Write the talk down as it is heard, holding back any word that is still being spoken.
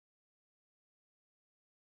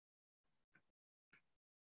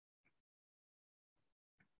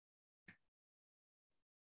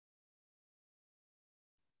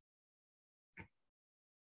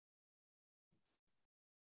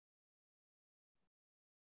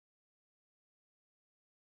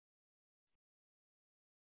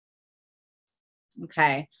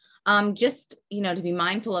Okay. Just, to be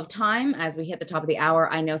mindful of time as we hit the top of the hour,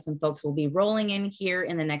 I know some folks will be rolling in here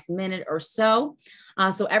in the next minute or so.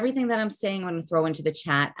 So everything that I'm saying, I'm going to throw into the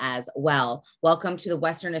chat as well. Welcome to the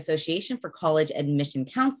Western Association for College Admission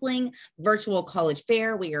Counseling Virtual College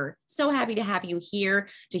Fair. We are so happy to have you here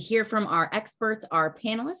to hear from our experts, our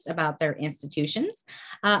panelists about their institutions.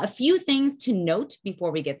 A few things to note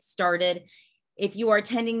before we get started. If you are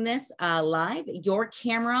attending this live, your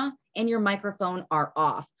camera and your microphone are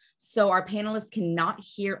off, so our panelists cannot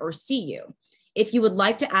hear or see you. If you would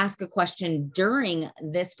like to ask a question during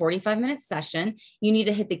this 45-minute session, you need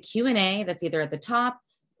to hit the Q&A that's either at the top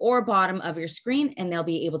or bottom of your screen, and they'll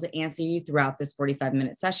be able to answer you throughout this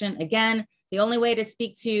 45-minute session. Again, the only way to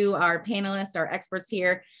speak to our panelists, our experts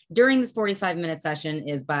here during this 45-minute session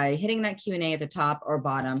is by hitting that Q&A at the top or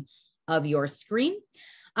bottom of your screen.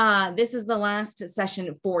 This is the last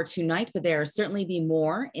session for tonight, but there will certainly be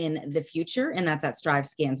more in the future, and that's at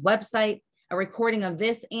StriveScan's website. A recording of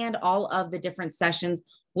this and all of the different sessions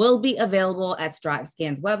will be available at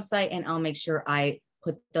StriveScan's website, and I'll make sure I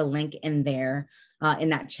put the link in there in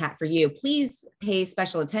that chat for you. Please pay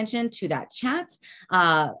special attention to that chat.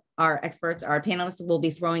 Our experts, our panelists will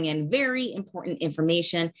be throwing in very important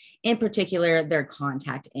information, in particular, their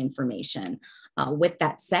contact information. With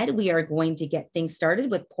that said, we are going to get things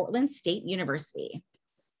started with Portland State University.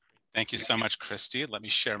 Thank you so much, Christy. Let me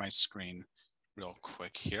share my screen real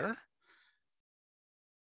quick here.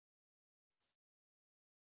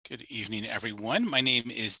 Good evening, everyone. My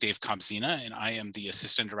name is Dave Kobzina, and I am the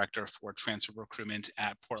Assistant Director for Transfer Recruitment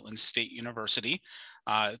at Portland State University.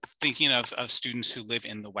 Thinking of students who live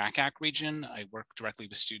in the WACAC region, I work directly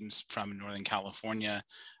with students from Northern California,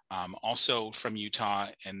 also from Utah,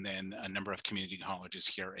 and then a number of community colleges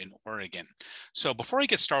here in Oregon. So before I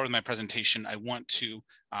get started with my presentation, I want to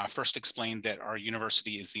first explain that our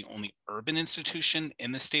university is the only urban institution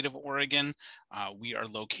in the state of Oregon. We are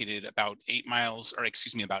located about 8 miles, or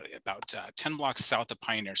excuse me, about 10 blocks south of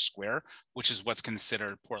Pioneer Square, which is what's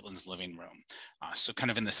considered Portland's living room. So kind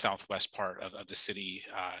of in the southwest part of the city,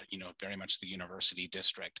 very much the university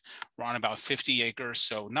district. We're on about 50 acres,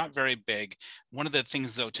 so not very big. One of the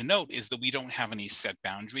things, though, to note is that we don't have any set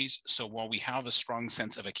boundaries. So while we have a strong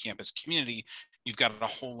sense of a campus community, you've got a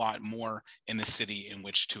whole lot more in the city in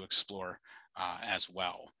which to explore as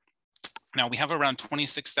well. Now, we have around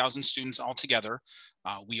 26,000 students altogether.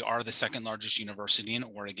 We are the second largest university in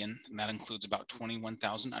Oregon, and that includes about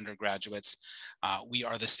 21,000 undergraduates. We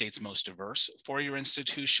are the state's most diverse four-year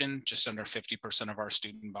institution. Just under 50% of our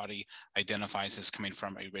student body identifies as coming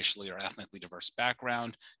from a racially or ethnically diverse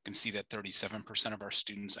background. You can see that 37% of our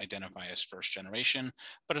students identify as first generation,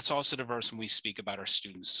 but it's also diverse when we speak about our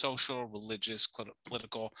students' social, religious,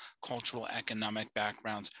 political, cultural, economic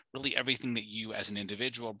backgrounds. Really everything that you as an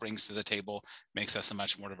individual brings to the table makes us a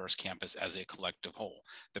much more diverse campus as a collective whole.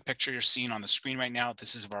 The picture you're seeing on the screen right now,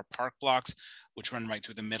 this is of our park blocks, which run right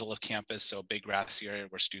through the middle of campus, so a big grassy area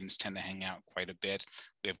where students tend to hang out quite a bit.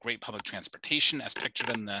 We have great public transportation as pictured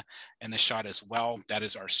in the shot as well. That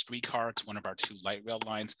is our streetcar. It's one of our 2 light rail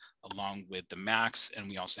lines along with the MAX, and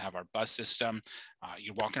we also have our bus system.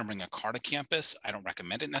 You're welcome to bring a car to campus. I don't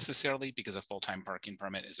recommend it necessarily because a full-time parking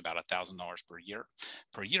permit is about $1,000 per year.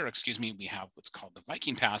 We have what's called the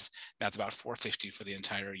Viking Pass. That's about $450 for the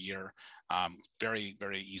entire year. Very,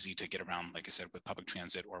 very easy to get around, like I said, with public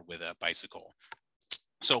transit or with a bicycle.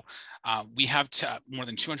 So we have more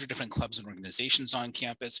than 200 different clubs and organizations on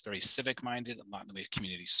campus, very civic minded, a lot in the way of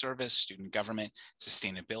community service, student government,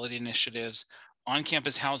 sustainability initiatives.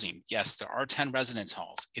 On-campus housing, yes, there are 10 residence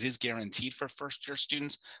halls. It is guaranteed for first-year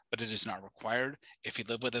students, but it is not required. If you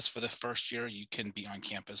live with us for the first year, you can be on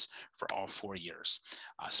campus for all 4 years.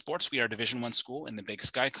 Sports, we are a Division I school in the Big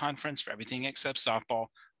Sky Conference for everything except softball,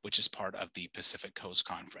 which is part of the Pacific Coast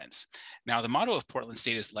Conference. Now, the motto of Portland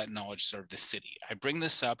State is let knowledge serve the city. I bring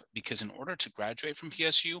this up because in order to graduate from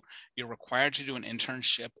PSU, you're required to do an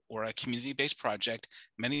internship or a community-based project.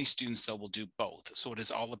 Many students, though, will do both. So it is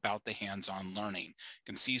all about the hands-on learning. You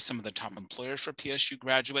can see some of the top employers for PSU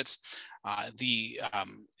graduates. The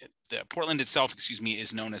Portland itself,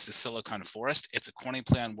 is known as the Silicon Forest. It's a corny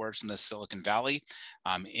play on words from the Silicon Valley.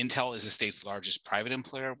 Intel is the state's largest private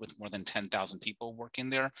employer with more than 10,000 people working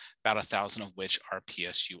there, about 1,000 of which are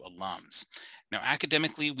PSU alums. Now,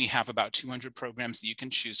 academically, we have about 200 programs that you can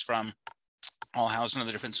choose from, all housed in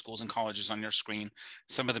the different schools and colleges on your screen.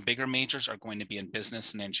 Some of the bigger majors are going to be in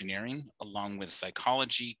business and engineering, along with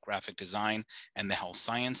psychology, graphic design, and the health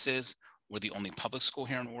sciences. We're the only public school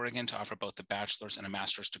here in Oregon to offer both the bachelor's and a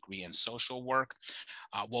master's degree in social work.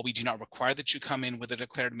 While we do not require that you come in with a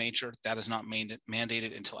declared major, that is not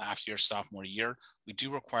mandated until after your sophomore year. We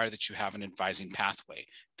do require that you have an advising pathway.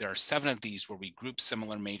 There are 7 of these where we group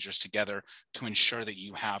similar majors together to ensure that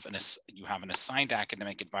you have an assigned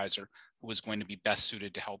academic advisor who is going to be best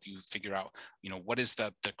suited to help you figure out, what is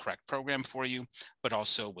the correct program for you, but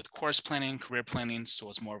also with course planning, career planning, so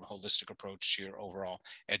it's more of a holistic approach to your overall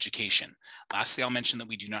education. Lastly, I'll mention that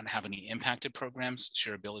we do not have any impacted programs,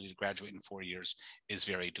 so your ability to graduate in 4 years is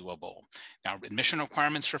very doable. Now, admission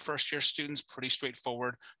requirements for first-year students, pretty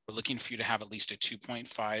straightforward. We're looking for you to have at least a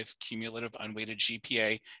 2.5 cumulative unweighted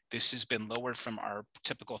GPA. This has been lowered from our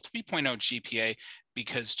typical 3.0 GPA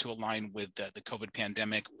because to align with the COVID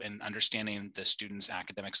pandemic and understanding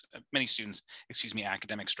the many students,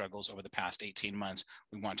 academic struggles over the past 18 months,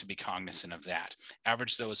 we want to be cognizant of that.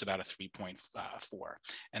 Average though is about a 3.4.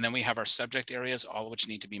 And then we have our subject areas, all of which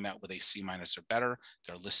need to be met with a C- or better.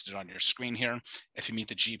 They're listed on your screen here. If you meet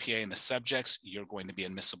the GPA in the subjects, you're going to be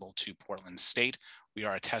admissible to Portland State. We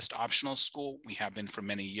are a test optional school. We have been for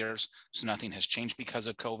many years, so nothing has changed because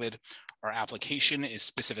of COVID. Our application is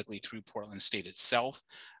specifically through Portland State itself.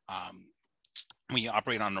 We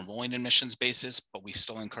operate on a rolling admissions basis, but we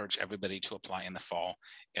still encourage everybody to apply in the fall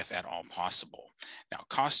if at all possible. Now,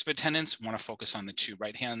 cost of attendance, want to focus on the 2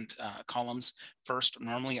 right-hand columns. First,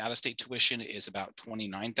 normally out-of-state tuition is about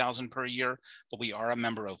 $29,000 per year, but we are a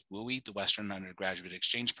member of WUI, the Western Undergraduate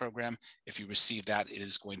Exchange Program. If you receive that, it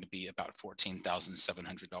is going to be about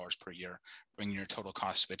 $14,700 per year, bringing your total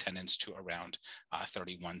cost of attendance to around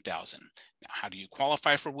 $31,000. Now, how do you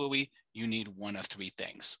qualify for WUI? You need one of 3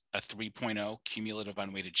 things: a 3.0 cumulative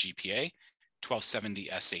unweighted GPA, 1270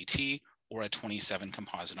 SAT, or a 27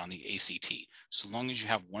 composite on the ACT. So long as you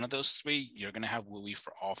have one of those 3, you're going to have WUI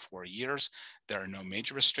for all 4 years. There are no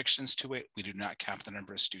major restrictions to it. We do not cap the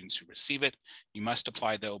number of students who receive it. You must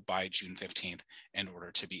apply, though, by June 15th in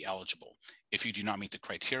order to be eligible. If you do not meet the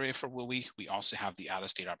criteria for WUI, we also have the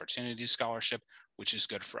Out-of-State Opportunity Scholarship, which is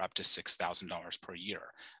good for up to $6,000 per year.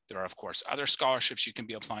 There are, of course, other scholarships you can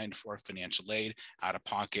be applying for: financial aid, out of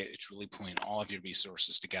pocket. It's really pulling all of your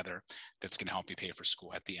resources together that's going to help you pay for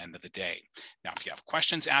school at the end of the day. Now, if you have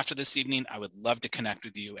questions after this evening, I would love to connect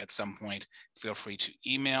with you at some point. Feel free to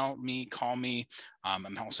email me, call me.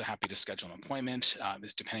 I'm also happy to schedule an appointment,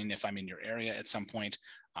 depending if I'm in your area at some point.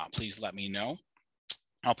 Please let me know.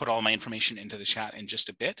 I'll put all my information into the chat in just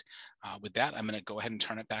a bit. With that, I'm going to go ahead and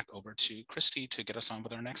turn it back over to Christy to get us on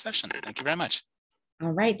with our next session. Thank you very much.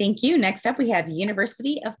 All right, thank you. Next up, we have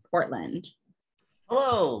University of Portland.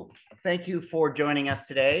 Hello, thank you for joining us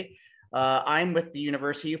today. I'm with the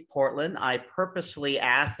University of Portland. I purposefully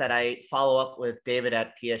asked that I follow up with David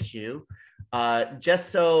at PSU,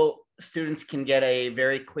 just so students can get a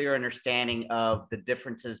very clear understanding of the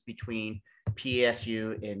differences between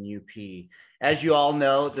PSU and UP. As you all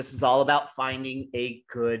know, this is all about finding a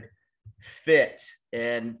good fit,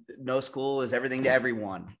 and no school is everything to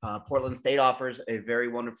everyone. Portland State offers a very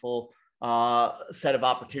wonderful set of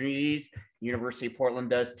opportunities. University of Portland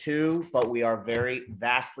does too, but we are very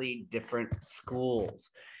vastly different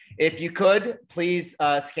schools. If you could, please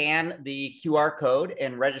scan the QR code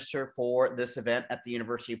and register for this event at the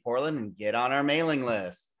University of Portland and get on our mailing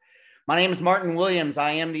list. My name is Martin Williams.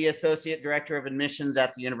 I am the Associate Director of Admissions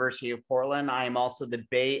at the University of Portland. I am also the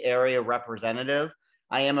Bay Area representative.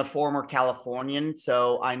 I am a former Californian,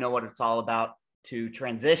 so I know what it's all about to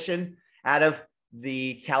transition out of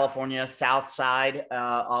the California South Side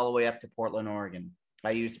all the way up to Portland, Oregon. I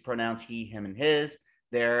use to pronounce he, him, and his.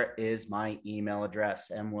 There is my email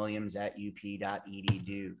address,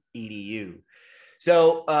 mwilliams@up.edu.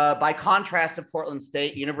 So by contrast to Portland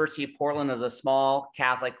State, University of Portland is a small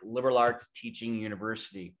Catholic liberal arts teaching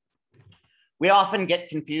university. We often get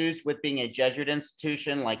confused with being a Jesuit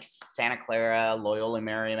institution like Santa Clara, Loyola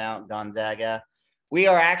Marymount, Gonzaga. We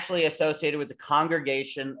are actually associated with the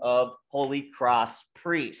Congregation of Holy Cross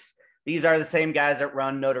Priests. These are the same guys that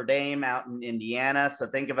run Notre Dame out in Indiana. So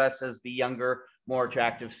think of us as the younger, more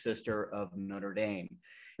attractive sister of Notre Dame.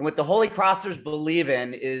 And what the Holy Crossers believe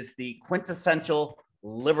in is the quintessential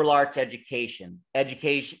liberal arts education,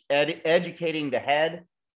 educating the head,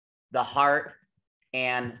 the heart,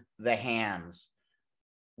 and the hands.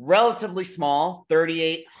 Relatively small,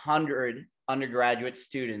 3,800 undergraduate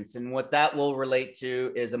students. And what that will relate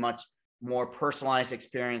to is a much more personalized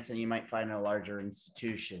experience than you might find in a larger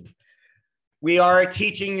institution. We are a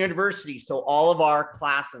teaching university, so all of our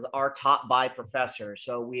classes are taught by professors.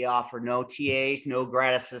 So we offer no TAs, no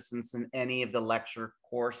grad assistants in any of the lecture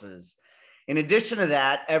courses. In addition to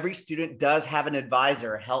that, every student does have an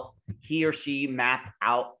advisor help he or she map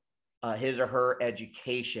out his or her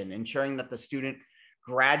education, ensuring that the student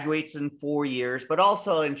graduates in 4 years, but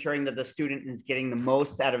also ensuring that the student is getting the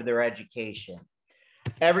most out of their education.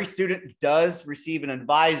 Every student does receive an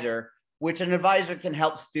advisor, which an advisor can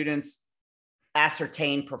help students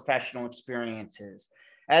ascertain professional experiences.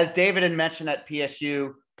 As David had mentioned at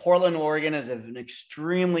PSU, Portland, Oregon is an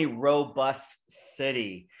extremely robust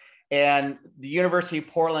city. And the University of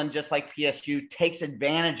Portland, just like PSU, takes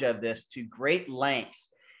advantage of this to great lengths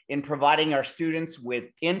in providing our students with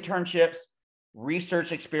internships,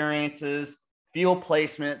 research experiences, field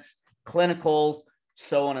placements, clinicals,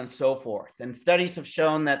 so on and so forth. And studies have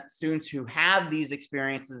shown that students who have these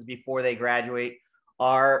experiences before they graduate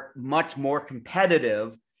are much more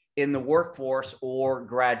competitive in the workforce or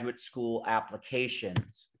graduate school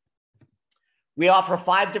applications. We offer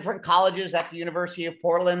 5 different colleges at the University of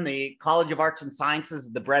Portland. The College of Arts and Sciences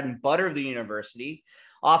is the bread and butter of the university,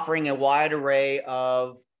 offering a wide array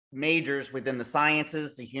of majors within the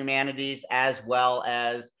sciences, the humanities, as well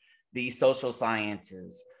as the social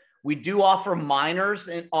sciences. We do offer minors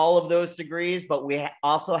in all of those degrees, but we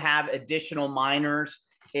also have additional minors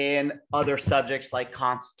in other subjects like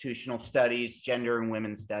constitutional studies, gender and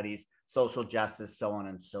women's studies, social justice, so on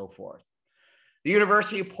and so forth. The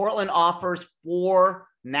University of Portland offers 4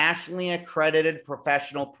 nationally accredited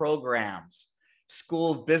professional programs: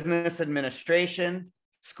 School of Business Administration,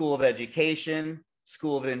 School of Education,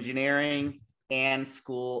 School of Engineering, and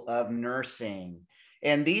School of Nursing.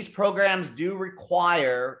 And these programs do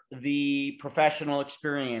require the professional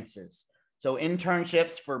experiences. So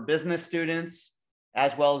internships for business students,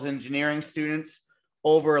 as well as engineering students,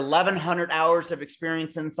 over 1,100 hours of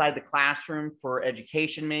experience inside the classroom for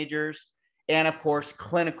education majors, and of course,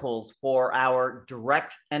 clinicals for our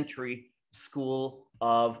direct entry School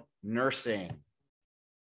of Nursing.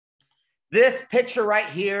 This picture right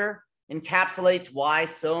here encapsulates why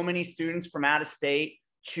so many students from out of state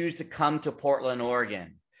choose to come to Portland,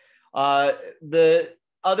 Oregon. The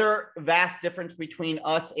other vast difference between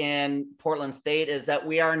us and Portland State is that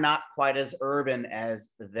we are not quite as urban as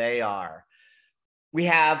they are. We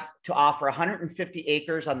have to offer 150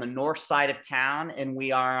 acres on the north side of town, and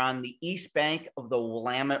we are on the east bank of the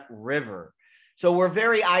Willamette River. So we're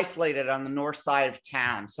very isolated on the north side of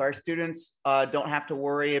town. So our students don't have to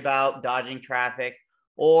worry about dodging traffic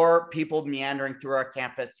or people meandering through our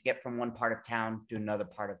campus to get from one part of town to another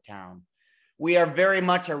part of town. We are very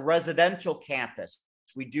much a residential campus.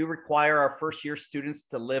 We do require our first year students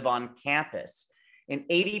to live on campus. And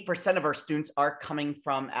 80% of our students are coming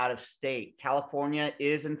from out of state. California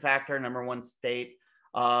is in fact our #1 state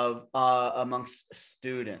amongst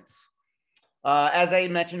students. As I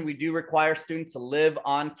mentioned, we do require students to live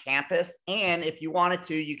on campus. And if you wanted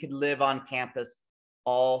to, you could live on campus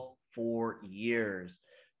all 4 years.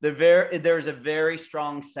 There's a very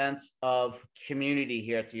strong sense of community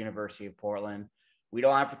here at the University of Portland. We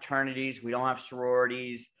don't have fraternities, we don't have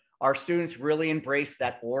sororities. Our students really embrace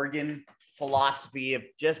that Oregon philosophy of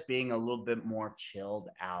just being a little bit more chilled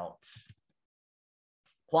out.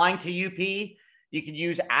 Applying to UP, you can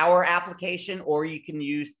use our application or you can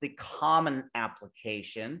use the Common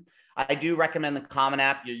application. I do recommend the Common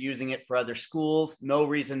app. You're using it for other schools. No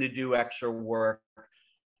reason to do extra work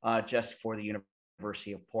just for the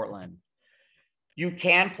University of Portland. You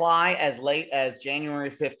can apply as late as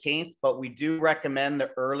January 15th, but we do recommend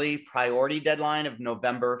the early priority deadline of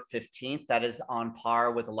November 15th. That is on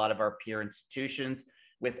par with a lot of our peer institutions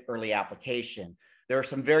with early application. There are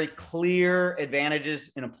some very clear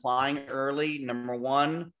advantages in applying early.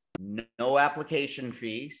 #1, no application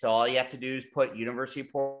fee. So all you have to do is put University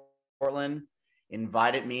of Portland,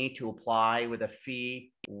 invited me to apply with a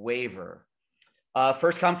fee waiver.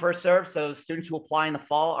 First come, first serve. So students who apply in the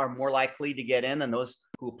fall are more likely to get in than those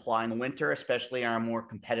who apply in the winter, especially our more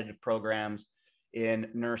competitive programs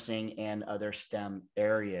in nursing and other STEM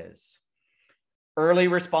areas. Early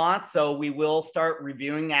response. So we will start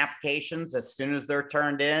reviewing applications as soon as they're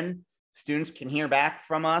turned in. Students can hear back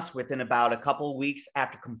from us within about a couple of weeks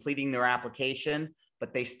after completing their application,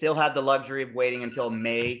 but they still have the luxury of waiting until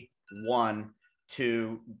May 1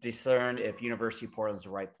 to discern if University of Portland is the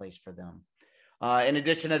right place for them. In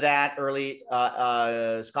addition to that, early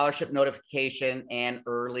scholarship notification and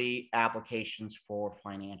early applications for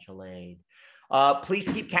financial aid. Please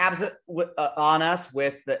keep tabs on us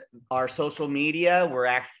with our social media.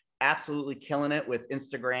 We're absolutely killing it with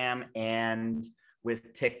Instagram and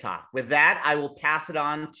with TikTok. With that, I will pass it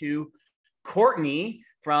on to Courtney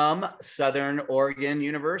from Southern Oregon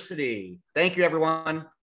University. Thank you, everyone.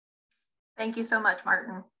 Thank you so much,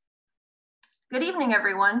 Martin. Good evening,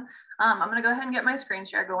 everyone. I'm going to go ahead and get my screen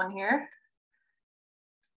share going here.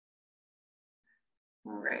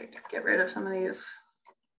 All right, get rid of some of these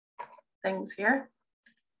things here.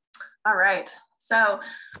 All right, so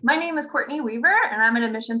my name is Courtney Weaver, and I'm an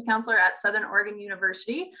admissions counselor at Southern Oregon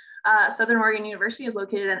University. Southern Oregon University is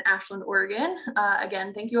located in Ashland, Oregon.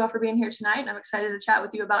 Again, thank you all for being here tonight, and I'm excited to chat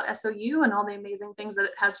with you about SOU and all the amazing things that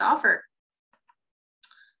it has to offer.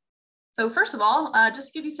 So first of all,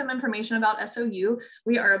 just to give you some information about SOU,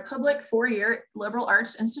 we are a public four-year liberal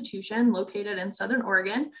arts institution located in Southern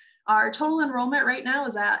Oregon. Our total enrollment right now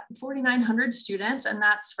is at 4,900 students, and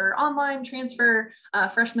that's for online transfer,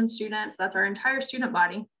 freshman students. That's our entire student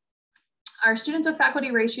body. Our student to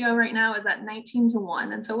faculty ratio right now is at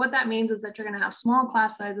 19:1. And so what that means is that you're going to have small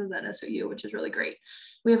class sizes at SOU, which is really great.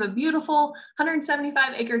 We have a beautiful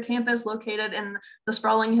 175-acre campus located in the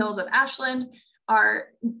sprawling hills of Ashland. Our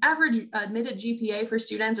average admitted GPA for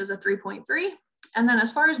students is a 3.3. And then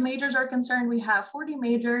as far as majors are concerned, we have 40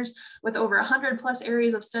 majors with over 100 plus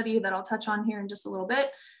areas of study that I'll touch on here in just a little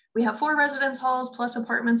bit. We have 4 residence halls plus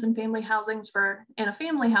apartments and family housings and a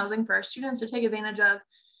family housing for our students to take advantage of.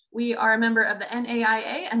 We are a member of the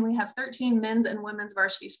NAIA, and we have 13 men's and women's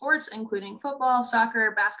varsity sports, including football,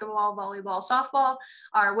 soccer, basketball, volleyball, softball.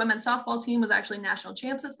 Our women's softball team was actually national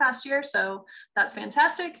champs this past year, so that's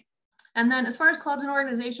fantastic. And then as far as clubs and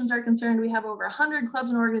organizations are concerned, we have over 100 clubs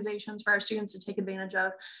and organizations for our students to take advantage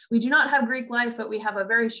of. We do not have Greek life, but we have a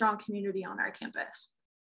very strong community on our campus.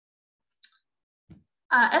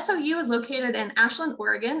 SOU is located in Ashland,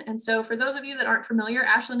 Oregon. And so for those of you that aren't familiar,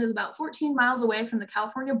 Ashland is about 14 miles away from the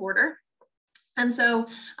California border. And so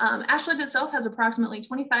Ashland itself has approximately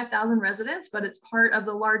 25,000 residents, but it's part of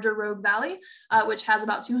the larger Rogue Valley, which has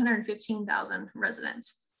about 215,000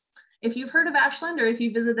 residents. If you've heard of Ashland, or if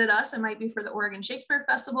you visited us, it might be for the Oregon Shakespeare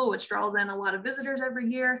Festival, which draws in a lot of visitors every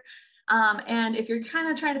year. And if you're kind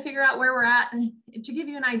of trying to figure out where we're at, to give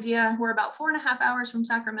you an idea, we're about 4.5 hours from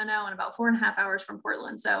Sacramento and about 4.5 hours from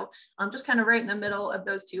Portland. So just kind of right in the middle of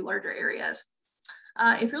those two larger areas.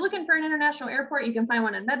 If you're looking for an international airport, you can find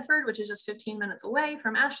one in Medford, which is just 15 minutes away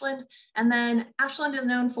from Ashland. And then Ashland is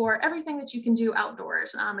known for everything that you can do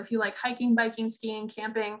outdoors. If you like hiking, biking, skiing,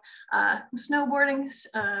 camping, snowboarding,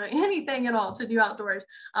 anything at all to do outdoors,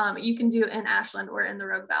 you can do in Ashland or in the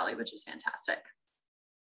Rogue Valley, which is fantastic.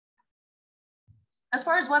 As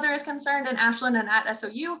far as weather is concerned in Ashland and at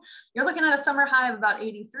SOU, you're looking at a summer high of about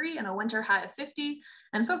 83 and a winter high of 50.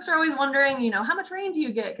 And folks are always wondering, how much rain do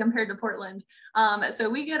you get compared to Portland? So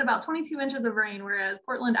we get about 22 inches of rain, whereas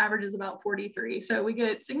Portland averages about 43. So we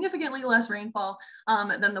get significantly less rainfall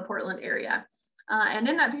than the Portland area. And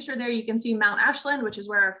in that picture there, you can see Mount Ashland, which is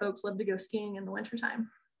where our folks love to go skiing in the wintertime.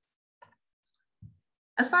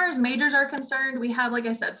 As far as majors are concerned, we have, like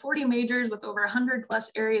I said, 40 majors with over 100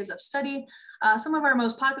 plus areas of study. Some of our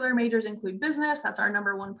most popular majors include business. That's our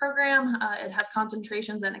 #1 program. It has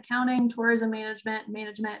concentrations in accounting, tourism management,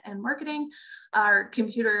 and marketing. Our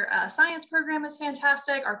computer science program is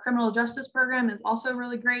fantastic. Our criminal justice program is also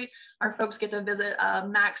really great. Our folks get to visit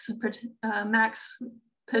Max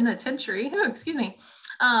Penitentiary,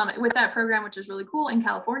 with that program, which is really cool in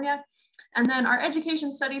California. And then our education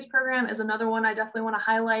studies program is another one I definitely want to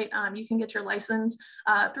highlight. You can get your license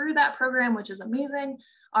through that program, which is amazing.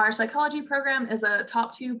 Our psychology program is a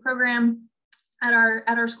top 2 program at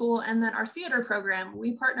our school. And then our theater program,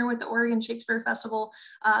 we partner with the Oregon Shakespeare Festival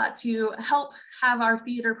to help have our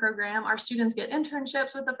theater program. Our students get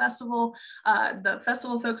internships with the festival. The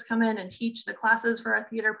festival folks come in and teach the classes for our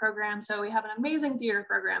theater program. So we have an amazing theater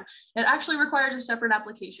program. It actually requires a separate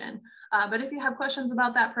application. But if you have questions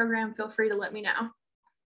about that program, feel free to let me know.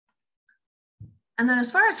 And then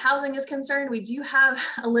as far as housing is concerned, we do have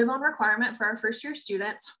a live-on requirement for our first-year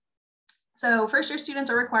students. So first-year students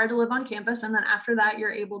are required to live on campus, and then after that,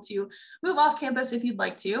 you're able to move off campus if you'd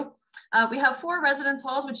like to. We have 4 residence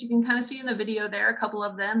halls, which you can kind of see in the video there, a couple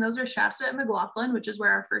of them. Those are Shasta and McLaughlin, which is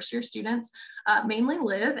where our first-year students mainly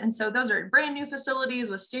live. And so those are brand new facilities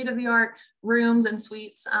with state-of-the-art rooms and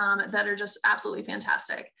suites that are just absolutely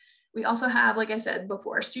fantastic. We also have, like I said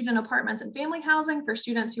before, student apartments and family housing for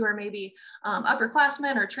students who are maybe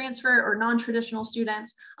upperclassmen or transfer or non-traditional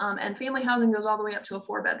students. And family housing goes all the way up to a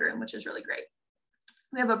 4-bedroom, which is really great.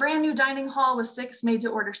 We have a brand new dining hall with 6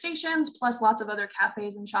 made-to-order stations, plus lots of other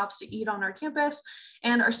cafes and shops to eat on our campus.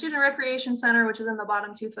 And our student recreation center, which is in the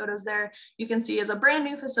bottom 2 photos there, you can see is a brand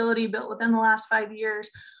new facility built within the last 5 years.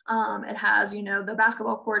 It has, the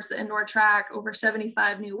basketball courts, the indoor track, over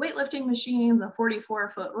 75 new weightlifting machines, a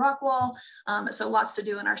 44-foot rock wall. So lots to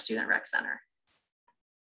do in our student rec center.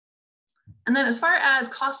 And then as far as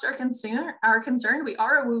costs are concerned, we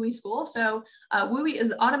are a WUI school. So WUI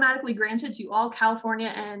is automatically granted to all California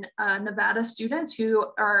and Nevada students who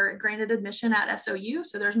are granted admission at SOU.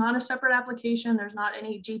 So there's not a separate application. There's not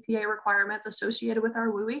any GPA requirements associated with our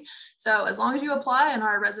WUI. So as long as you apply and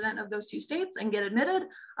are a resident of those two states and get admitted,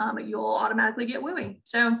 you'll automatically get WUI.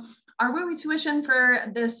 So our WUI tuition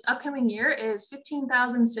for this upcoming year is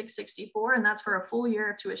 $15,664, and that's for a full year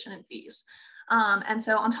of tuition and fees. And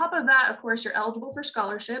so on top of that, of course, you're eligible for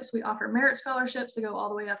scholarships. We offer merit scholarships that go all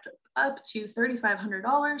the way up to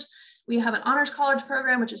 $3,500. We have an honors college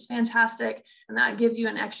program, which is fantastic. And that gives you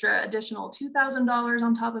an extra additional $2,000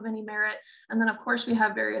 on top of any merit. And then of course, we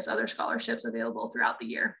have various other scholarships available throughout the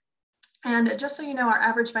year. And just so you know, our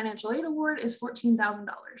average financial aid award is $14,000.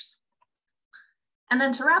 And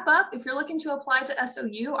then to wrap up, if you're looking to apply to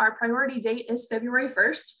SOU, our priority date is February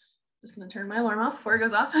 1st. Just going to turn my alarm off before it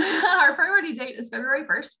goes off. Our priority date is February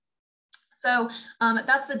 1st. So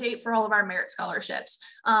that's the date for all of our merit scholarships.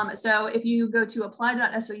 So if you go to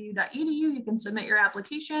apply.sou.edu, you can submit your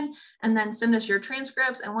application and then send us your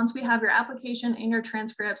transcripts. And once we have your application and your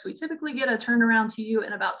transcripts, we typically get a turnaround to you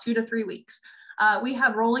in about 2 to 3 weeks. We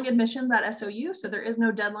have rolling admissions at SOU, so there is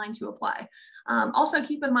no deadline to apply. Also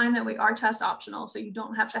keep in mind that we are test optional, so you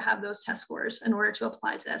don't have to have those test scores in order to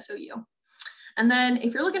apply to SOU. And then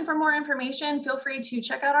if you're looking for more information, feel free to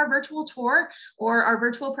check out our virtual tour or our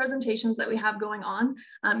virtual presentations that we have going on.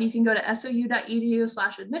 You can go to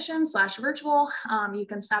sou.edu/admissions/virtual. You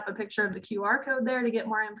can snap a picture of the QR code there to get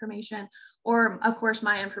more information. Or of course,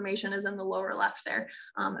 my information is in the lower left there.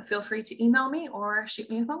 Feel free to email me or shoot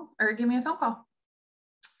me a phone or give me a phone call.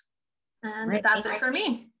 And right, that's it for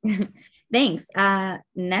me. Thanks.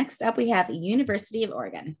 Next up, we have University of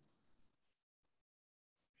Oregon.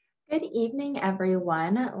 Good evening,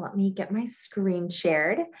 everyone. Let me get my screen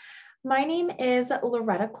shared. My name is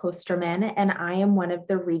Loretta Klosterman, and I am one of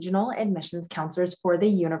the regional admissions counselors for the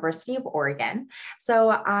University of Oregon. So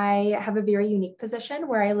I have a very unique position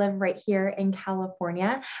where I live right here in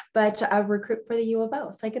California, but I recruit for the U of O,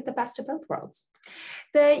 so I get the best of both worlds.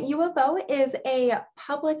 The U of O is a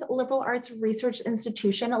public liberal arts research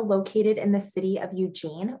institution located in the city of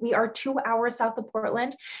Eugene. We are 2 hours south of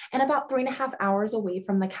Portland and about 3.5 hours away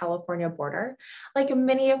from the California border. Like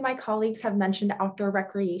many of my colleagues have mentioned outdoor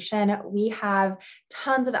recreation, we have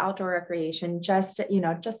tons of outdoor recreation, just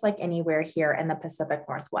like anywhere here in the Pacific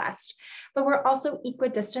Northwest. But we're also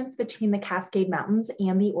equidistant between the Cascade Mountains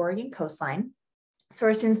and the Oregon coastline. So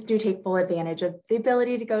our students do take full advantage of the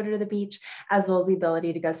ability to go to the beach, as well as the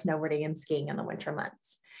ability to go snowboarding and skiing in the winter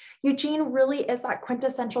months. Eugene really is that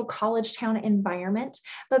quintessential college town environment,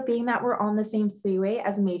 but being that we're on the same freeway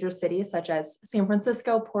as major cities such as San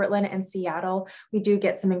Francisco, Portland, and Seattle, we do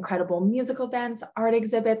get some incredible musical events, art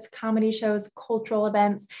exhibits, comedy shows, cultural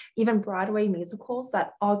events, even Broadway musicals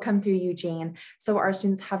that all come through Eugene. So our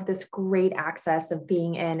students have this great access of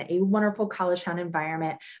being in a wonderful college town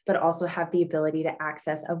environment, but also have the ability to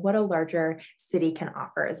access of what a larger city can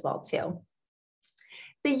offer as well too.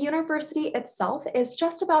 The university itself is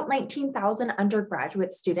just about 19,000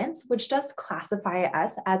 undergraduate students, which does classify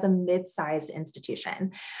us as a mid-sized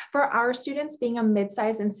institution. For our students, being a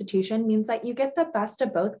mid-sized institution means that you get the best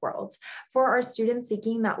of both worlds. For our students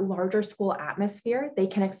seeking that larger school atmosphere, they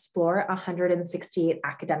can explore 168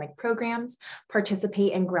 academic programs,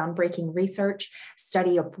 participate in groundbreaking research,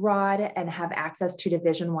 study abroad, and have access to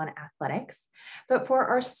Division I athletics. But for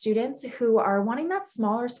our students who are wanting that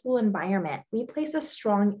smaller school environment, we place a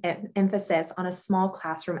strong emphasis on a small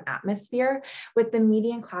classroom atmosphere, with the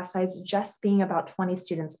median class size just being about 20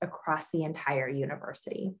 students across the entire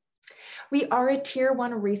university. We are a Tier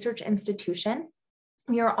 1 research institution.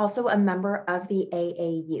 We are also a member of the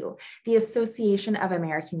AAU, the Association of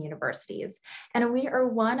American Universities, and we are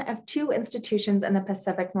one of 2 institutions in the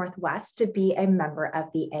Pacific Northwest to be a member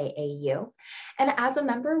of the AAU. And as a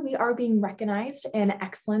member, we are being recognized in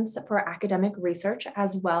excellence for academic research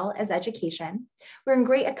as well as education. We're in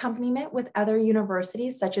great accompaniment with other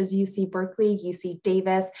universities such as UC Berkeley, UC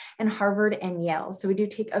Davis, and Harvard and Yale. So we do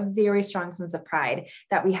take a very strong sense of pride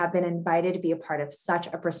that we have been invited to be a part of such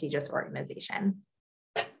a prestigious organization.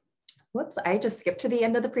 Whoops, I just skipped to the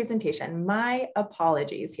end of the presentation. My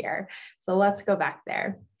apologies here. So let's go back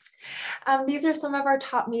there. These are some of our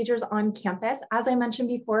top majors on campus. As I mentioned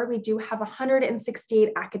before, we do have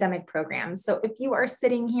 168 academic programs. So if you are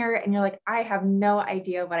sitting here and you're like, I have no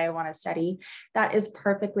idea what I want to study, that is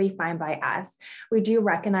perfectly fine by us. We do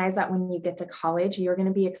recognize that when you get to college, you're going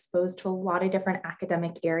to be exposed to a lot of different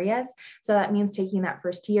academic areas. So that means taking that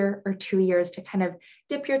first year or 2 years to kind of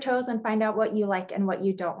dip your toes and find out what you like and what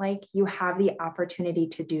you don't like, you have the opportunity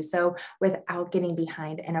to do so without getting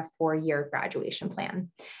behind in a 4-year graduation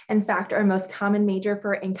plan. In fact, our most common major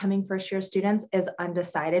for incoming first-year students is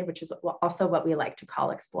undecided, which is also what we like to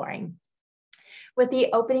call exploring. With the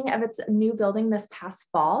opening of its new building this past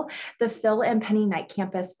fall, the Phil and Penny Knight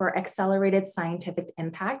campus for accelerated scientific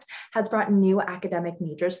impact has brought new academic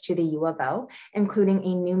majors to the U of O, including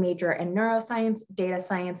a new major in neuroscience, data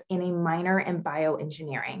science, and a minor in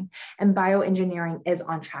bioengineering. And bioengineering is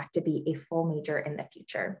on track to be a full major in the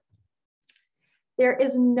future. There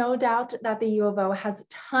is no doubt that the U of O has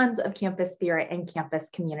tons of campus spirit and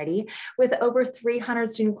campus community. With over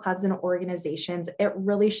 300 student clubs and organizations, it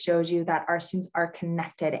really shows you that our students are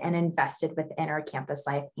connected and invested within our campus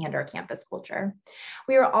life and our campus culture.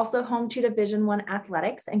 We are also home to Division I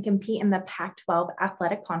athletics and compete in the Pac-12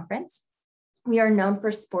 Athletic Conference. We are known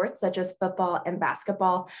for sports such as football and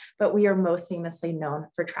basketball, but we are most famously known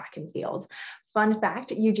for track and field. Fun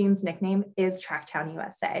fact, Eugene's nickname is Tracktown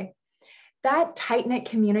USA. That tight-knit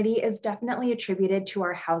community is definitely attributed to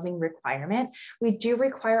our housing requirement. We do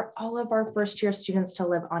require all of our first-year students to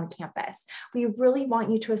live on campus. We really want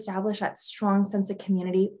you to establish that strong sense of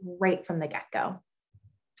community right from the get-go.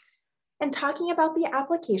 And talking about the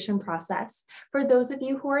application process, for those of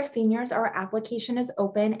you who are seniors, our application is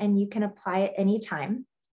open and you can apply at any time.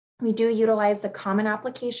 We do utilize the Common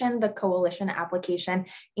Application, the Coalition Application,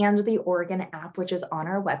 and the Oregon app, which is on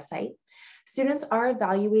our website. Students are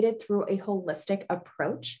evaluated through a holistic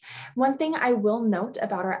approach. One thing I will note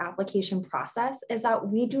about our application process is that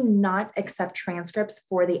we do not accept transcripts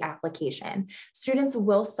for the application. Students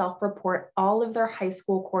will self-report all of their high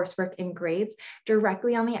school coursework and grades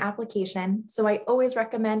directly on the application. So I always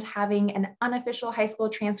recommend having an unofficial high school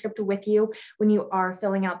transcript with you when you are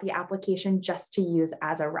filling out the application, just to use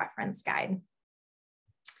as a reference guide.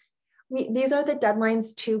 These are the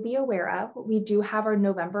deadlines to be aware of. We do have our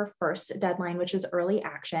November 1st deadline, which is early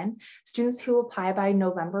action. Students who apply by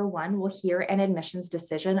November 1 will hear an admissions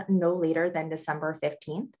decision no later than December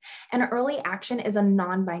 15th. And early action is a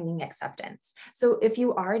non-binding acceptance. So if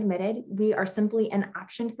you are admitted, we are simply an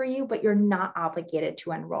option for you, but you're not obligated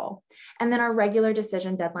to enroll. And then our regular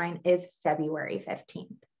decision deadline is February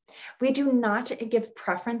 15th. We do not give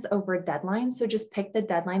preference over deadlines, so just pick the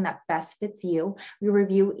deadline that best fits you. We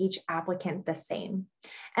review each applicant the same.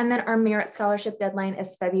 And then our merit scholarship deadline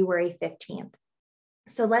is February 15th.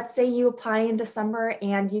 So let's say you apply in December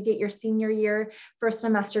and you get your senior year first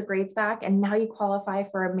semester grades back, and now you qualify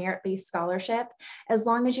for a merit-based scholarship. As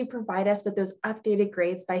long as you provide us with those updated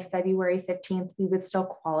grades by February 15th, we would still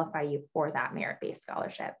qualify you for that merit-based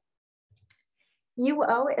scholarship.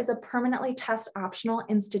 UO is a permanently test optional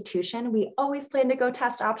institution. We always plan to go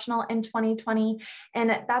test optional in 2020.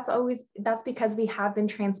 And that's because we have been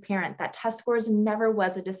transparent that test scores never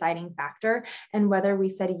was a deciding factor in whether we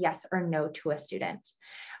said yes or no to a student.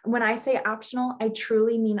 When I say optional, I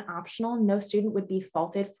truly mean optional. No student would be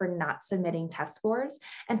faulted for not submitting test scores,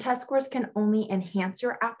 and test scores can only enhance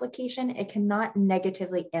your application. It cannot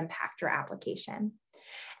negatively impact your application.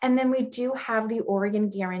 And then we do have the Oregon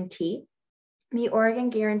Guarantee. The Oregon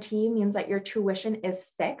Guarantee means that your tuition is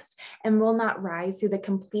fixed and will not rise through the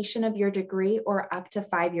completion of your degree or up to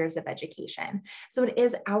 5 years of education. So it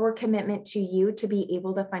is our commitment to you to be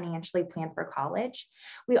able to financially plan for college.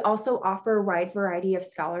 We also offer a wide variety of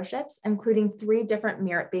scholarships, including 3 different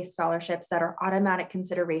merit-based scholarships that are automatic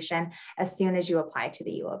consideration as soon as you apply to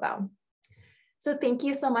the U of O. So thank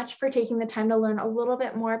you so much for taking the time to learn a little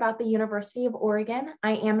bit more about the University of Oregon.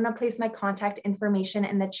 I am going to place my contact information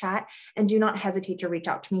in the chat, and do not hesitate to reach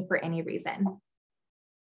out to me for any reason. All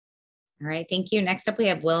right, thank you. Next up, we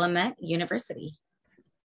have Willamette University.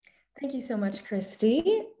 Thank you so much,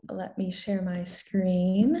 Christy. Let me share my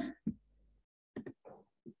screen.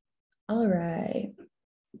 All right.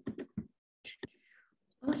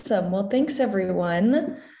 Awesome. Well, thanks,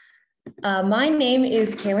 everyone. My name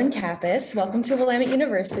is Kaylin Kappas. Welcome to Willamette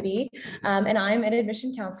University, and I'm an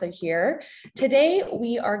admission counselor here. Today,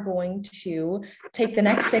 we are going to take the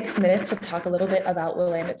next 6 minutes to talk a little bit about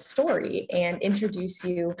Willamette's story and introduce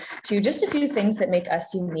you to just a few things that make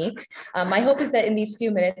us unique. My hope is that in these few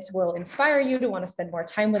minutes, we'll inspire you to want to spend more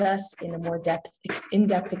time with us in a more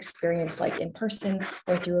in-depth experience, like in person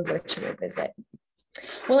or through a virtual visit.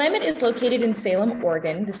 Willamette is located in Salem,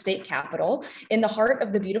 Oregon, the state capital, in the heart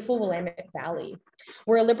of the beautiful Willamette Valley.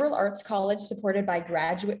 We're a liberal arts college supported by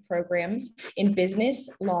graduate programs in business,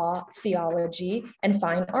 law, theology, and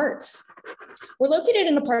fine arts. We're located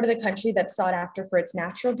in a part of the country that's sought after for its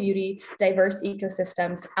natural beauty, diverse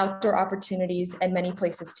ecosystems, outdoor opportunities, and many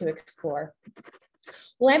places to explore.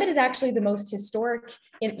 Willamette is actually the most historic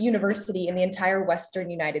university in the entire Western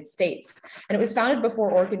United States, and it was founded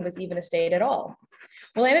before Oregon was even a state at all.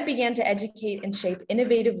 Willamette began to educate and shape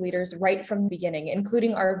innovative leaders right from the beginning,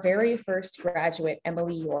 including our very first graduate,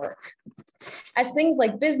 Emily York. As things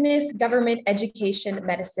like business, government, education,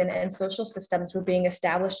 medicine, and social systems were being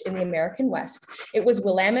established in the American West, it was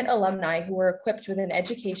Willamette alumni who were equipped with an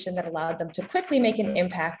education that allowed them to quickly make an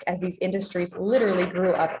impact as these industries literally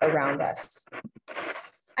grew up around us.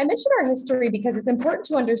 I mention our history because it's important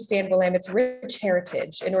to understand Willamette's rich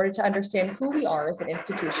heritage in order to understand who we are as an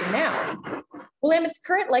institution now. Willamette's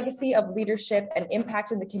current legacy of leadership and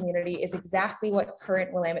impact in the community is exactly what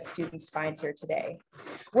current Willamette students find here today.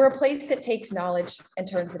 We're a place that takes knowledge and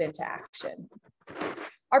turns it into action.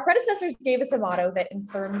 Our predecessors gave us a motto that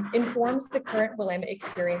informs the current Willamette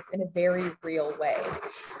experience in a very real way.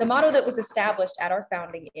 The motto that was established at our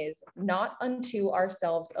founding is, "Not unto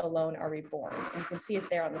ourselves alone are we born." And you can see it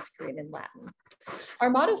there on the screen in Latin. Our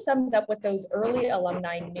motto sums up what those early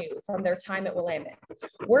alumni knew from their time at Willamette.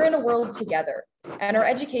 We're in a world together, and our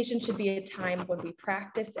education should be a time when we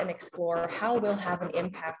practice and explore how we'll have an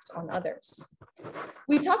impact on others.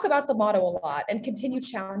 We talk about the motto a lot and continue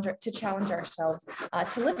to challenge ourselves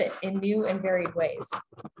to live it in new and varied ways.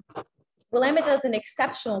 Willamette does an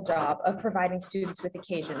exceptional job of providing students with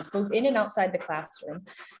occasions, both in and outside the classroom,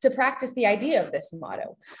 to practice the idea of this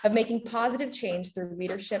motto, of making positive change through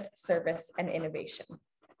leadership, service, and innovation.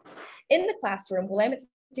 In the classroom, Willamette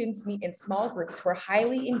students meet in small groups where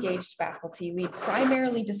highly engaged faculty lead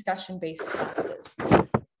primarily discussion-based classes.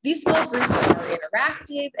 These small groups are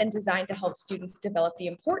interactive and designed to help students develop the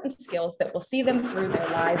important skills that will see them through their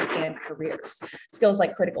lives and careers. Skills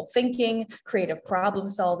like critical thinking, creative problem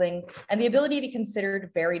solving, and the ability to consider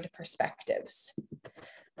varied perspectives.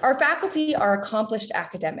 Our faculty are accomplished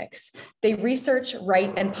academics. They research,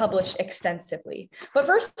 write, and publish extensively. But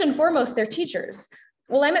first and foremost, they're teachers.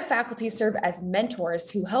 Willamette faculty serve as mentors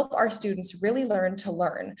who help our students really learn to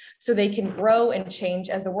learn so they can grow and change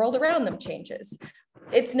as the world around them changes.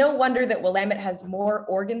 It's no wonder that Willamette has more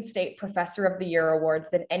Oregon State Professor of the Year awards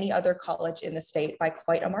than any other college in the state by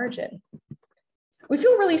quite a margin. We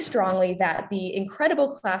feel really strongly that the incredible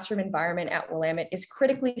classroom environment at Willamette is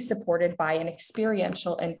critically supported by an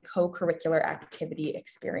experiential and co-curricular activity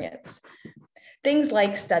experience. Things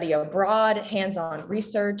like study abroad, hands-on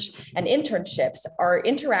research, and internships are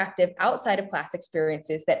interactive outside of class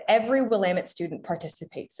experiences that every Willamette student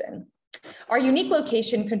participates in. Our unique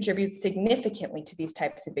location contributes significantly to these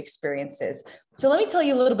types of experiences. So let me tell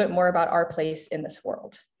you a little bit more about our place in this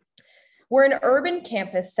world. We're an urban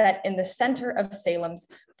campus set in the center of Salem's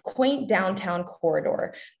quaint downtown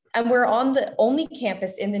corridor. And we're on the only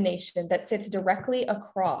campus in the nation that sits directly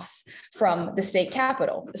across from the state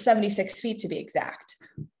capitol, 76 feet to be exact.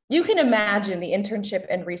 You can imagine the internship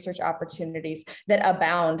and research opportunities that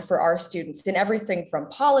abound for our students in everything from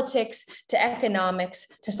politics to economics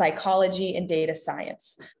to psychology and data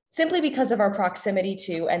science, simply because of our proximity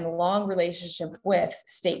to and long relationship with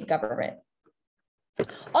state government.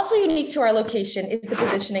 Also unique to our location is the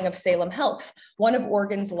positioning of Salem Health, one of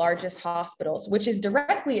Oregon's largest hospitals, which is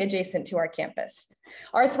directly adjacent to our campus.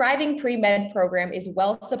 Our thriving pre-med program is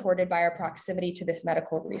well supported by our proximity to this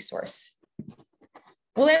medical resource.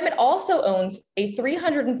 Willamette also owns a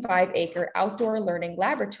 305-acre outdoor learning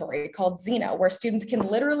laboratory called Xena, where students can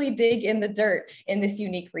literally dig in the dirt in this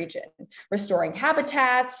unique region, restoring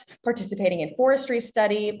habitats, participating in forestry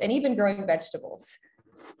study, and even growing vegetables.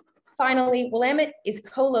 Finally, Willamette is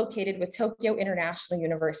co-located with Tokyo International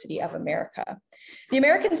University of America. The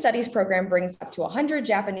American Studies program brings up to 100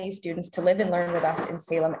 Japanese students to live and learn with us in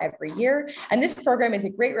Salem every year. And this program is a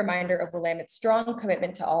great reminder of Willamette's strong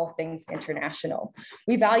commitment to all things international.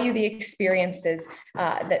 We value the experiences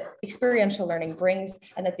that experiential learning brings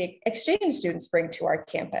and that the exchange students bring to our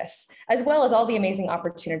campus, as well as all the amazing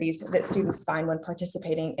opportunities that students find when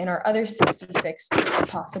participating in our other 66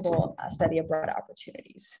 possible study abroad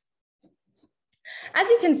opportunities. As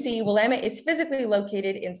you can see, Willamette is physically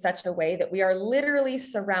located in such a way that we are literally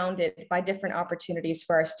surrounded by different opportunities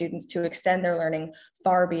for our students to extend their learning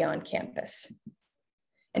far beyond campus.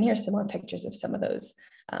 And here's some more pictures of some of those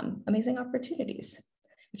amazing opportunities,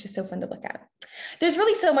 which is so fun to look at. There's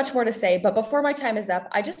really so much more to say, but before my time is up,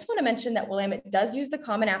 I just want to mention that Willamette does use the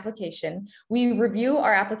Common Application. We review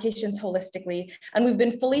our applications holistically, and we've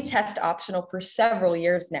been fully test optional for several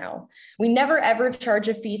years now. We never ever charge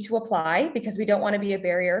a fee to apply because we don't want to be a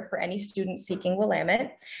barrier for any student seeking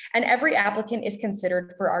Willamette, and every applicant is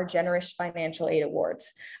considered for our generous financial aid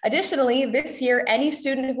awards. Additionally, this year, any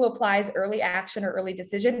student who applies early action or early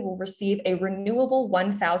decision will receive a renewable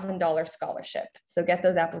 $1,000 scholarship. So get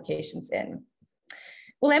those applications in.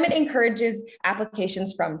 Willamette encourages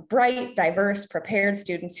applications from bright, diverse, prepared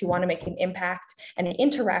students who want to make an impact and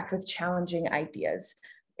interact with challenging ideas.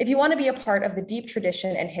 If you want to be a part of the deep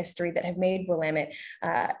tradition and history that have made Willamette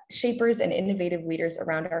shapers and innovative leaders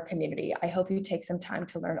around our community, I hope you take some time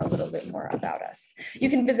to learn a little bit more about us. You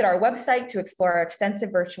can visit our website to explore our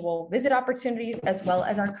extensive virtual visit opportunities, as well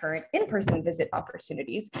as our current in-person visit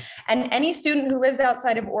opportunities. And any student who lives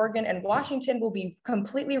outside of Oregon and Washington will be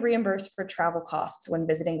completely reimbursed for travel costs when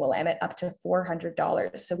visiting Willamette, up to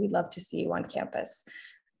 $400. So we'd love to see you on campus.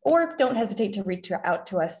 Or don't hesitate to reach out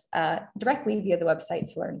to us directly via the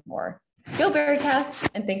website to learn more. Go Bearcats,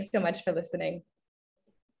 and thanks so much for listening.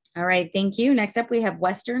 All right, thank you. Next up, we have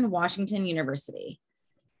Western Washington University.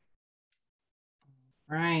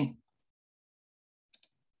 All right.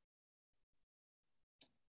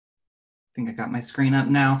 I think I got my screen up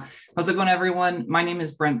now. How's it going, everyone? My name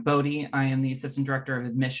is Brent Bodie. I am the Assistant Director of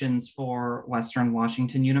Admissions for Western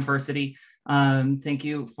Washington University. Thank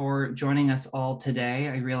you for joining us all today.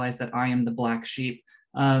 I realize that I am the black sheep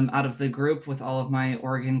out of the group with all of my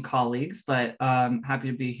Oregon colleagues, but happy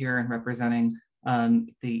to be here and representing the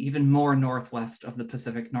even more northwest of the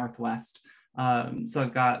Pacific Northwest. So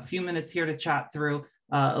I've got a few minutes here to chat through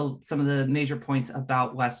some of the major points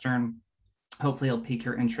about Western. Hopefully it'll pique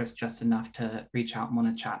your interest just enough to reach out and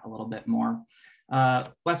want to chat a little bit more.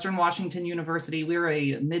 Western Washington University, we're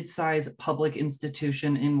a mid-sized public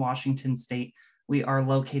institution in Washington state. We are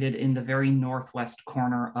located in the very northwest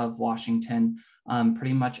corner of Washington,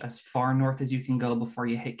 pretty much as far north as you can go before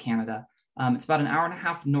you hit Canada. It's about an hour and a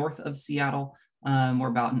half north of Seattle. We're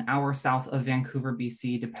about an hour south of Vancouver,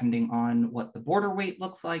 BC, depending on what the border weight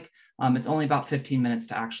looks like. It's only about 15 minutes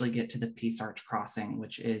to actually get to the Peace Arch crossing,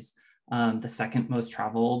 which is the second most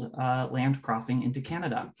traveled land crossing into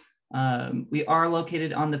Canada. We are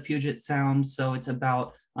located on the Puget Sound, so it's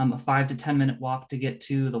about a 5 to 10 minute walk to get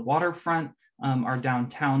to the waterfront. Our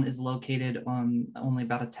downtown is located only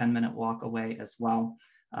about a 10-minute walk away as well.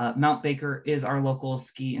 Mount Baker is our local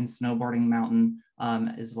ski and snowboarding mountain,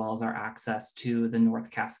 as well as our access to the North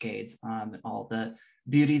Cascades and all the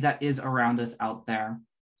beauty that is around us out there.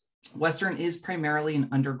 Western is primarily an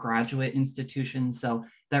undergraduate institution, so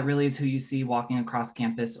that really is who you see walking across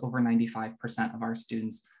campus. Over 95% of our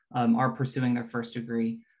students are pursuing their first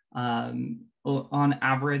degree. On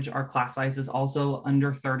average, our class size is also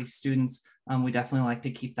under 30 students. We definitely like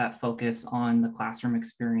to keep that focus on the classroom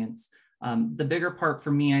experience. The bigger part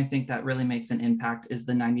for me, I think that really makes an impact is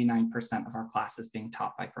the 99% of our classes being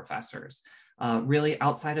taught by professors. Really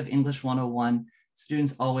outside of English 101,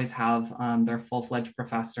 students always have their full-fledged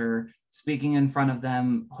professor speaking in front of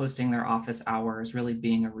them, hosting their office hours, really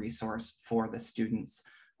being a resource for the students.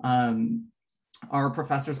 Our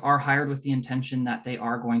professors are hired with the intention that they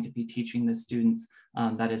are going to be teaching the students.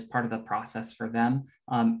 That is part of the process for them,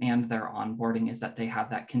 and their onboarding is that they have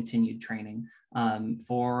that continued training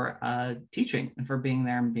for teaching and for being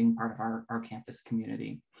there and being part of our campus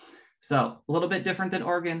community. So a little bit different than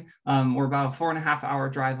Oregon. We're about a 4.5-hour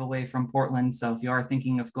drive away from Portland. So if you are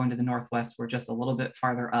thinking of going to the Northwest, we're just a little bit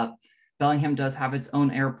farther up. Bellingham does have its own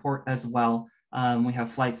airport as well. We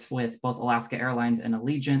have flights with both Alaska Airlines and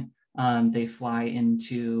Allegiant. They fly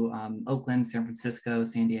into Oakland, San Francisco,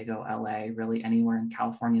 San Diego, LA, really anywhere in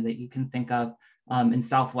California that you can think of. And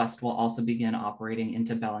Southwest will also begin operating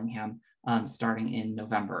into Bellingham starting in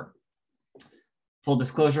November. Full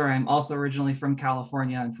disclosure, I'm also originally from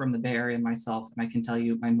California. I'm from the Bay Area myself, and I can tell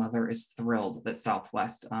you my mother is thrilled that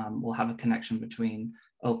Southwest will have a connection between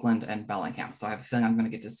Oakland and Bellingham. So I have a feeling I'm going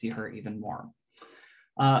to get to see her even more.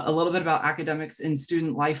 A little bit about academics and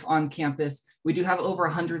student life on campus. We do have over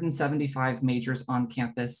 175 majors on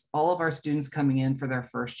campus. All of our students coming in for their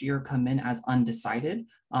first year come in as undecided,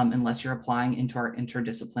 unless you're applying into our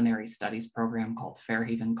interdisciplinary studies program called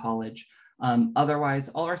Fairhaven College. Otherwise,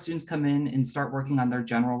 all our students come in and start working on their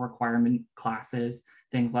general requirement classes,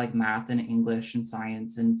 things like math and English and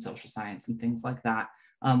science and social science and things like that.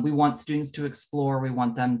 We want students to explore. We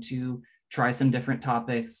want them to try some different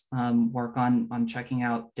topics, work on checking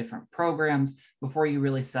out different programs before you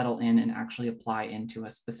really settle in and actually apply into a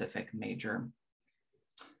specific major.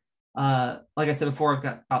 Like I said before, I've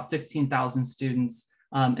got about 16,000 students.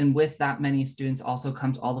 And with that many students also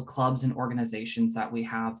comes all the clubs and organizations that we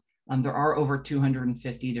have. There are over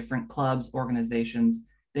 250 different clubs, organizations.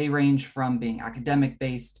 They range from being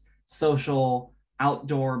academic-based, social,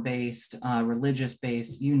 outdoor-based,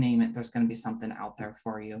 religious-based, you name it, there's going to be something out there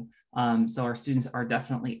for you. So our students are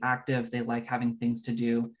definitely active. They like having things to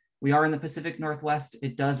do. We are in the Pacific Northwest.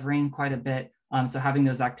 It does rain quite a bit. So having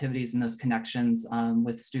those activities and those connections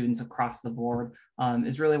with students across the board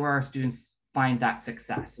is really where our students find that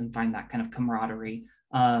success and find that kind of camaraderie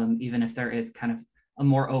even if there is kind of a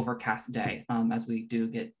more overcast day, as we do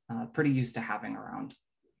get pretty used to having around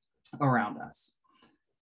us.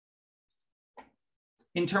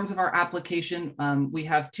 In terms of our application, we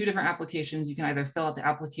have 2 different applications. You can either fill out the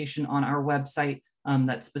application on our website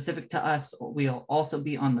that's specific to us, or we'll also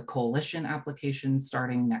be on the coalition application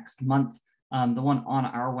starting next month. The one on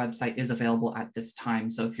our website is available at this time.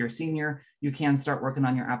 So if you're a senior, you can start working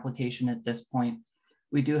on your application at this point.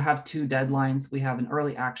 We do have 2 deadlines. We have an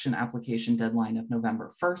early action application deadline of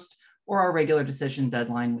November 1st, or our regular decision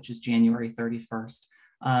deadline, which is January 31st.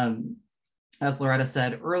 As Loretta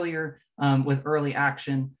said earlier, with early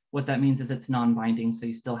action, what that means is it's non-binding, so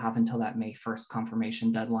you still have until that May 1st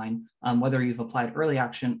confirmation deadline, whether you've applied early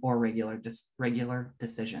action or regular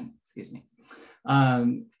decision, excuse me.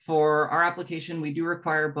 For our application, we do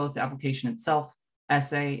require both the application itself,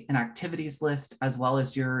 essay, and activities list, as well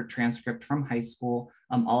as your transcript from high school.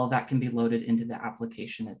 All of that can be loaded into the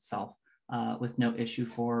application itself with no issue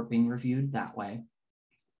for being reviewed that way.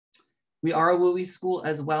 We are a WUI school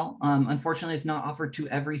as well. Unfortunately, it's not offered to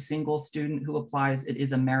every single student who applies. It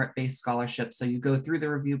is a merit-based scholarship, so you go through the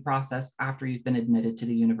review process after you've been admitted to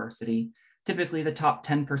the university. Typically, the top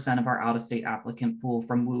 10% of our out-of-state applicant pool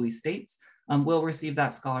from WUI states will receive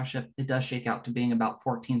that scholarship. It does shake out to being about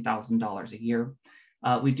 $14,000 a year.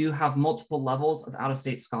 We do have multiple levels of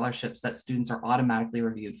out-of-state scholarships that students are automatically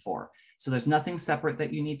reviewed for. So there's nothing separate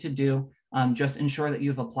that you need to do. Just ensure that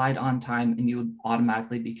you've applied on time and you would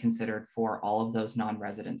automatically be considered for all of those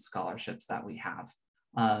non-resident scholarships that we have.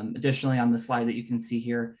 Additionally, on the slide that you can see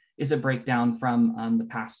here is a breakdown from the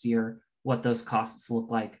past year, what those costs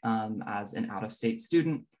look like as an out-of-state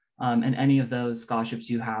student. And any of those scholarships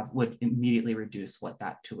you have would immediately reduce what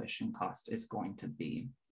that tuition cost is going to be.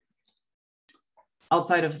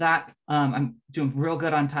 Outside of that, I'm doing real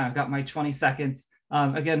good on time. I've got my 20 seconds.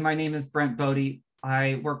 Again, my name is Brent Bodie.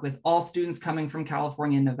 I work with all students coming from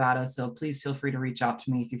California and Nevada, so please feel free to reach out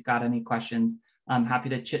to me if you've got any questions. I'm happy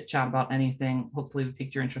to chit chat about anything. Hopefully we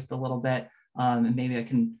piqued your interest a little bit, and maybe I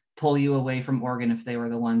can pull you away from Oregon if they were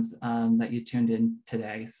the ones that you tuned in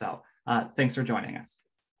today. So thanks for joining us.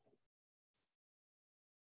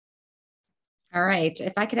 All right,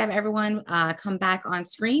 if I could have everyone come back on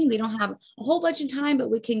screen. We don't have a whole bunch of time, but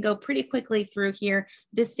we can go pretty quickly through here.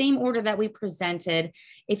 The same order that we presented.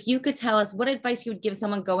 If you could tell us what advice you would give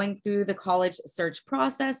someone going through the college search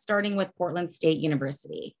process, starting with Portland State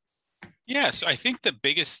University. Yes, I think the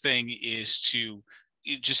biggest thing is to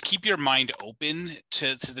just keep your mind open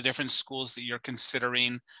to the different schools that you're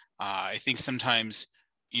considering. I think sometimes,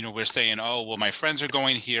 you know, we're saying, oh, well, my friends are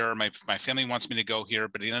going here, my family wants me to go here,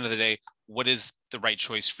 but at the end of the day, what is the right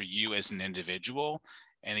choice for you as an individual?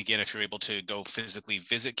 And again, if you're able to go physically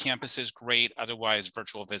visit campuses, great. Otherwise,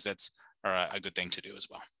 virtual visits are a good thing to do as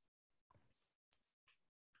well.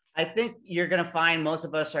 I think you're going to find most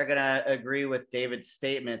of us are going to agree with David's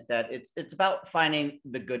statement that it's about finding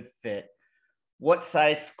the good fit. What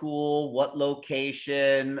size school, what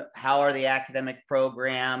location, how are the academic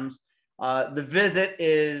programs? The visit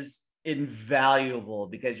is invaluable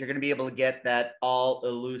because you're going to be able to get that all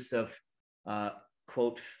elusive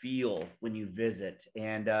quote feel when you visit.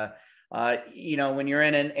 And you know, when you're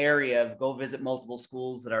in an area, go visit multiple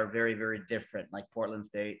schools that are very, very different, like Portland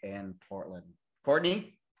State and Portland.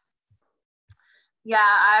 Courtney? Yeah,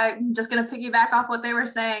 I'm just going to piggyback off what they were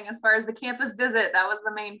saying as far as the campus visit. That was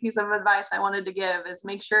the main piece of advice I wanted to give, is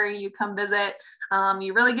make sure you come visit.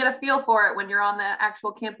 You really get a feel for it when you're on the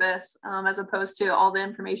actual campus, as opposed to all the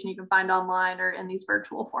information you can find online or in these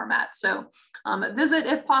virtual formats. So visit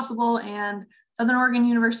if possible, and Southern Oregon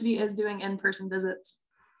University is doing in-person visits.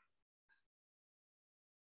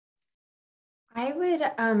 I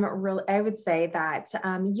would say that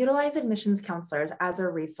utilize admissions counselors as a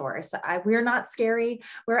resource. We're not scary.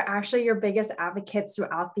 We're actually your biggest advocates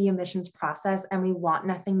throughout the admissions process, and we want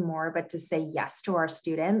nothing more but to say yes to our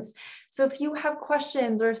students. So if you have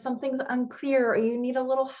questions or if something's unclear or you need a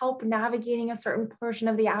little help navigating a certain portion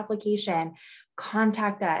of the application,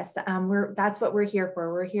 contact us. That's what we're here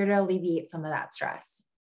for. We're here to alleviate some of that stress.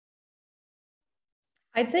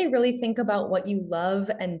 I'd say really think about what you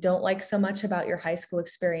love and don't like so much about your high school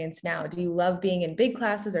experience now. Do you love being in big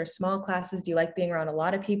classes or small classes? Do you like being around a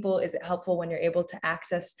lot of people? Is it helpful when you're able to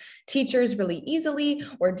access teachers really easily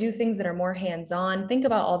or do things that are more hands-on? Think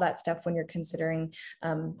about all that stuff when you're considering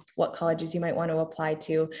what colleges you might want to apply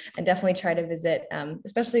to, and definitely try to visit,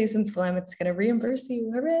 especially since Willamette's going to reimburse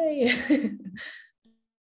you. Hooray!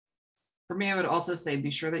 For me, I would also say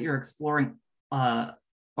be sure that you're exploring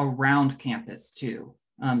around campus too.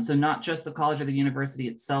 So not just the college or the university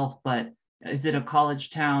itself, but Is it a college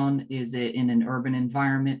town? Is it in an urban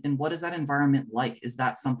environment? And what is that environment like? Is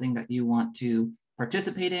that something that you want to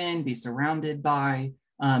participate in, be surrounded by?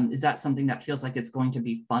 Is that something that feels like it's going to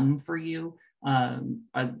be fun for you?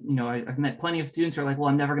 I've met plenty of students who are like, well,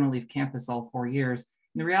 I'm never going to leave campus all 4 years.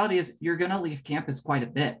 And the reality is you're going to leave campus quite a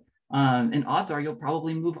bit. And odds are you'll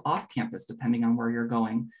probably move off campus depending on where you're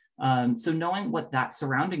going. So knowing what that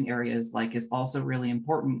surrounding area is like is also really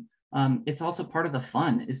important. It's also part of the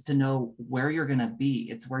fun is to know where you're going to be.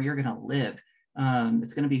 It's where you're going to live.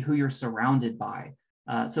 It's going to be who you're surrounded by.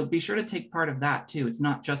 So be sure to take part of that too. It's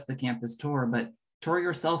not just the campus tour, but tour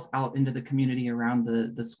yourself out into the community around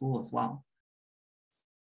the school as well.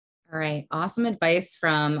 All right. Awesome advice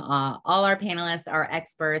from all our panelists, our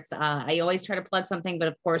experts. I always try to plug something, but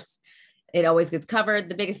of course, it always gets covered.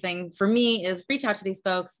 The biggest thing for me is reach out to these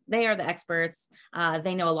folks. They are the experts.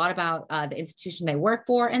 They know a lot about the institution they work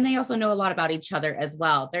for, and they also know a lot about each other as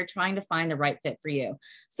well. They're trying to find the right fit for you.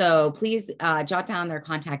 So please jot down their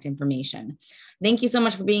contact information. Thank you so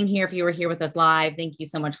much for being here. If you were here with us live, thank you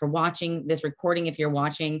so much for watching this recording. If you're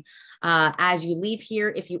watching, as you leave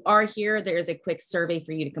here, if you are here, there's a quick survey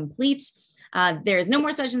for you to complete. There's no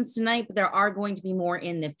more sessions tonight, but there are going to be more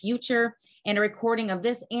in the future. And a recording of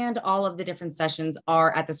this and all of the different sessions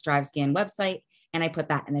are at the StriveScan website. And I put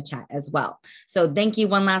that in the chat as well. So thank you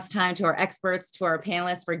one last time to our experts, to our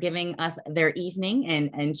panelists for giving us their evening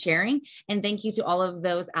and sharing. And thank you to all of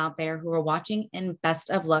those out there who are watching, and best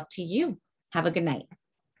of luck to you. Have a good night.